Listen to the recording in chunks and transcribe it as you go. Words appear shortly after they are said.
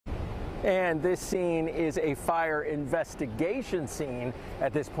And this scene is a fire investigation scene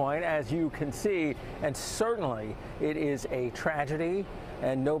at this point, as you can see, and certainly it is a tragedy,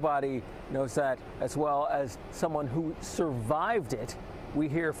 and nobody knows that as well as someone who survived it. We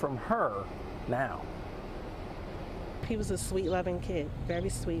hear from her now. He was a sweet, loving kid, very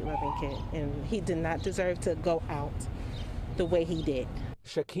sweet, loving kid, and he did not deserve to go out the way he did.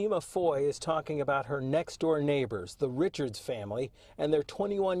 Shakima Foy is talking about her next-door neighbors, the Richards family, and their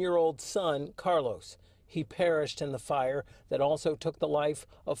 21-year-old son, Carlos. He perished in the fire that also took the life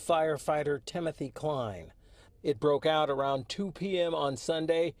of firefighter Timothy Klein. It broke out around 2 p.m. on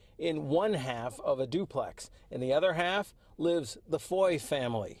Sunday in one half of a duplex. In the other half lives the Foy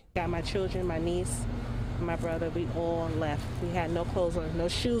family. Got my children, my niece, my brother, we all left. We had no clothes on, no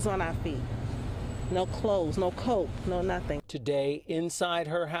shoes on our feet. No clothes, no coat, no nothing. Today, inside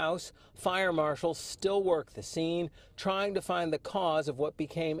her house, fire marshals still work the scene, trying to find the cause of what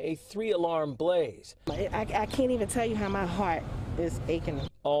became a 3-alarm blaze. I can't even tell you how my heart is aching.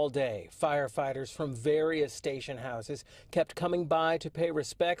 All day, firefighters from various station houses kept coming by to pay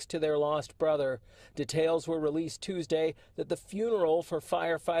respects to their lost brother. Details were released Tuesday that the funeral for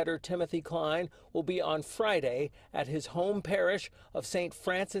firefighter Timothy Klein will be on Friday at his home parish of St.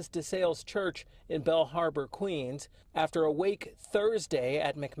 Francis de Sales Church in Bell Harbor, Queens, after a wake Thursday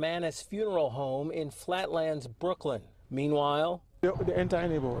at McManus Funeral Home in Flatlands, Brooklyn. Meanwhile, the entire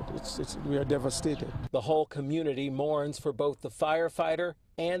neighborhood, we are devastated. The whole community mourns for both the firefighter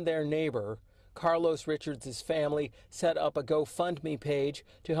and their neighbor. Carlos Richards' family set up a GoFundMe page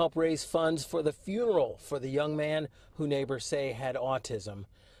to help raise funds for the funeral for the young man who neighbors say had autism.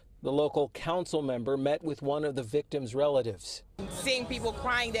 The local council member met with one of the victims' relatives. Seeing people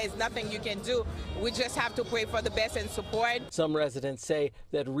crying, there's nothing you can do. We just have to pray for the best and support. Some residents say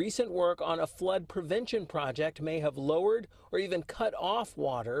that recent work on a flood prevention project may have lowered or even cut off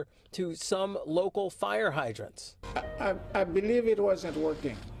water to some local fire hydrants. I believe it wasn't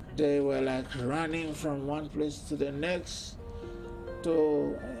working. They were like running from one place to the next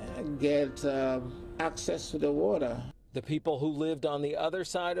to get access to the water. The people who lived on the other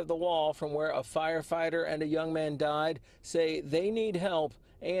side of the wall from where a firefighter and a young man died say they need help,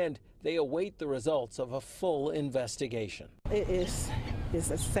 and they await the results of a full investigation. It's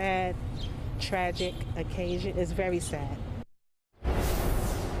a sad, tragic occasion. It's very sad.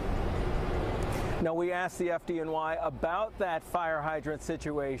 Now, we asked the FDNY about that fire hydrant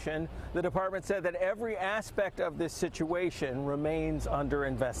situation. The department said that every aspect of this situation remains under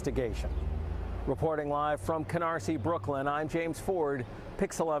investigation. Reporting live from Canarsie, Brooklyn, I'm James Ford,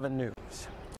 Pix 11 News.